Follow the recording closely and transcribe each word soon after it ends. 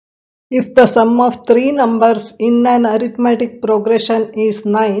If the sum of three numbers in an arithmetic progression is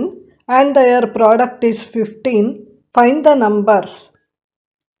 9 and their product is 15, find the numbers.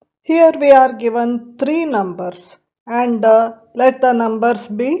 Here we are given three numbers and let the numbers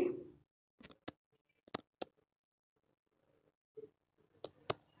be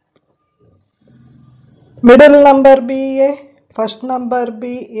middle number be A, first number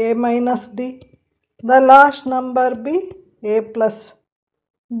be A minus D, the last number be A plus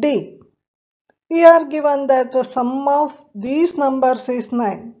D. We are given that the sum of these numbers is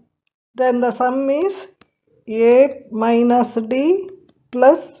 9. Then the sum is A minus D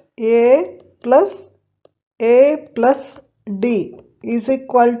plus A plus A plus D is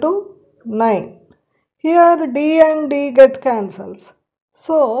equal to 9. Here D and D get cancels.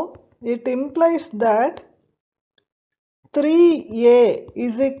 So it implies that 3A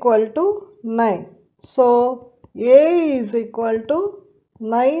is equal to 9. So A is equal to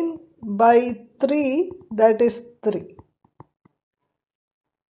 9 by 3, that is 3.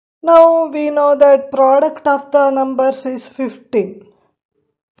 Now we know that product of the numbers is 15.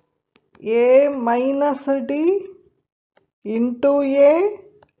 A minus D into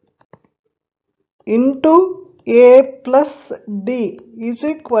A plus D is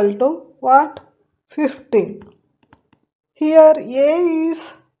equal to what? 15. Here A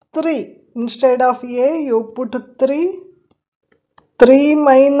is 3. Instead of A you put 3. 3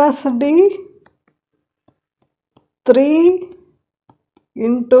 minus D, 3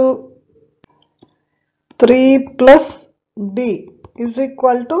 into 3 plus D is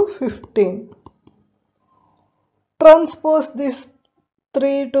equal to 15. Transpose this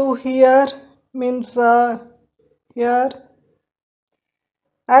 3 to here, means here,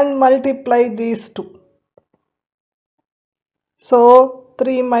 and multiply these two. So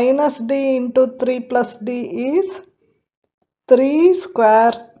 3 minus D into 3 plus D is 3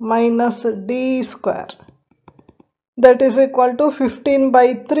 square minus D square. That is equal to 15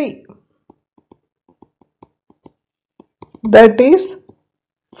 by 3. That is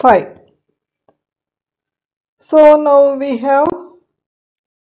 5. So now we have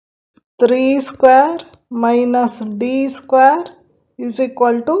 3 square minus D square is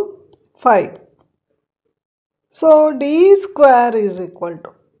equal to 5. So D square is equal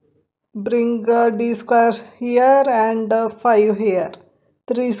to, bring D square here and 5 here.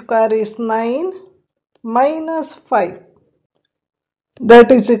 3 square is 9 minus 5.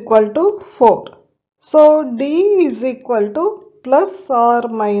 That is equal to 4. So D is equal to plus or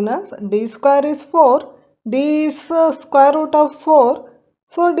minus, D square is 4. D is square root of 4.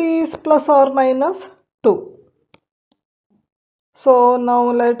 So D is plus or minus 2. So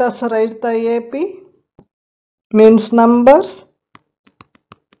now let us write the AP, means numbers.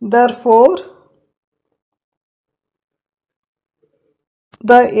 Therefore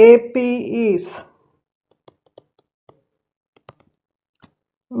the AP is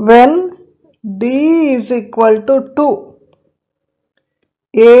when D is equal to 2,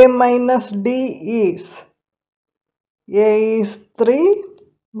 A minus D is, A is 3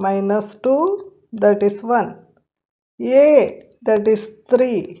 minus 2, that is 1. A, that is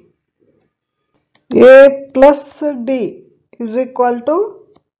 3. A plus D is equal to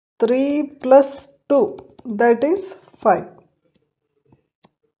 3 plus 2, that is 5.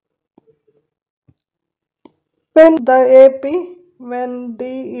 When the AP, when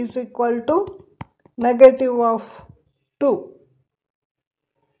D is equal to negative of 2,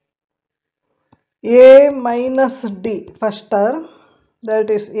 A minus D, first term,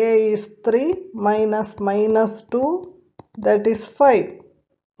 that is A is 3 minus minus 2, that is 5.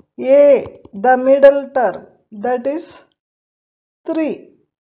 A, the middle term, that is 3.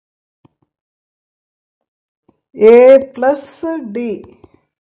 A plus D,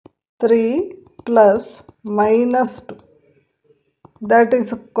 3 plus minus 2, that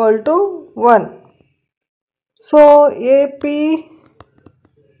is equal to 1. So AP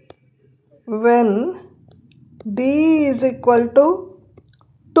when D is equal to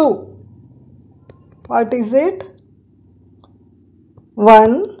 2, what is it?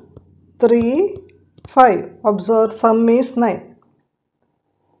 1, 3, 5. Observe, sum is 9.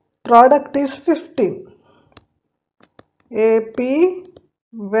 Product is 15. AP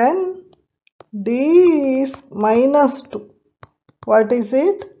when D is minus 2. What is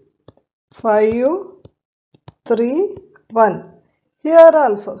it? 5, 3, 1. Here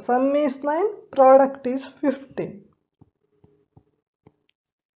also sum is 9, product is 15.